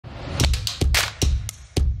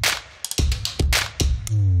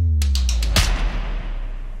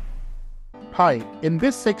Hi, in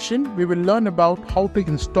this section, we will learn about how to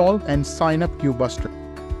install and sign up QueueBuster.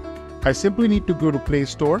 I simply need to go to Play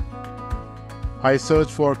Store. I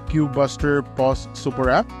search for QueueBuster POS Super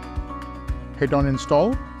App. Hit on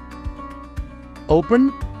Install.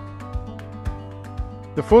 Open.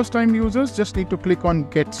 The first time users just need to click on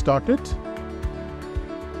Get Started.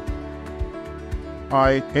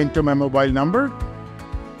 I enter my mobile number.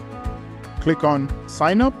 Click on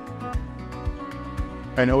Sign Up.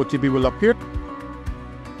 An OTP will appear.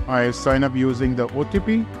 I sign up using the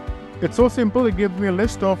OTP. It's so simple, it gives me a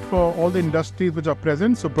list of all the industries which are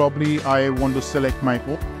present. So probably I want to select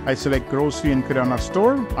I select grocery and kirana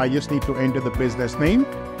store. I just need to enter the business name.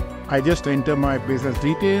 I just enter my business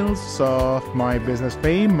details, my business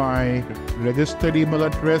name, my registered email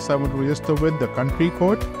address I want to register with, the country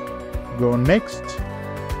code. Go next.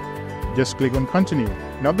 Just click on continue.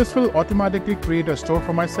 Now this will automatically create a store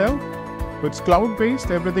for myself. It's cloud-based,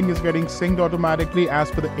 everything is getting synced automatically as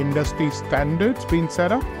per the industry standards being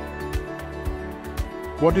set up.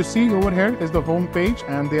 What you see over here is the home page,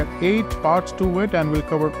 and there are 8 parts to it, and we'll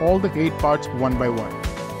cover all the 8 parts one by one.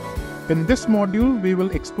 In this module, we will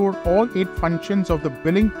explore all 8 functions of the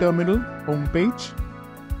billing terminal homepage.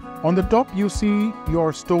 On the top, you see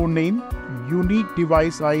your store name, unique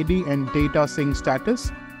device ID, and data sync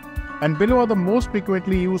status. And below are the most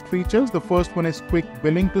frequently used features. The first one is quick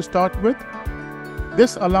billing to start with.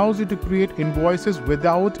 This allows you to create invoices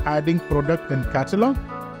without adding product and catalog.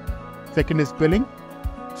 Second is billing.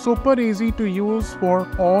 Super easy to use for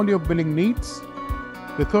all your billing needs.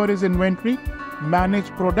 The third is inventory. Manage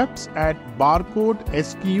products at barcode,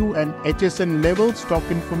 SKU and HSN level, stock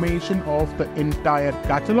information of the entire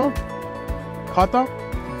catalog. Khata.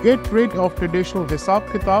 Get rid of traditional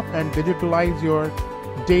Hisab Kitab and digitalize your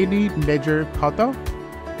daily ledger khata.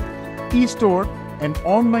 E-store, an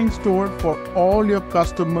online store for all your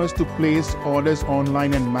customers to place orders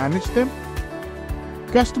online and manage them.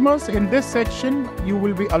 Customers, in this section, you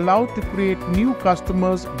will be allowed to create new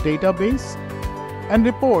customers database and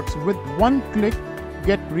reports. With one click,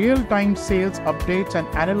 get real-time sales updates and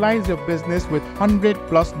analyze your business with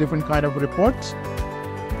 100+ different kind of reports.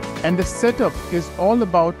 And the setup is all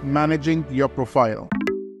about managing your profile.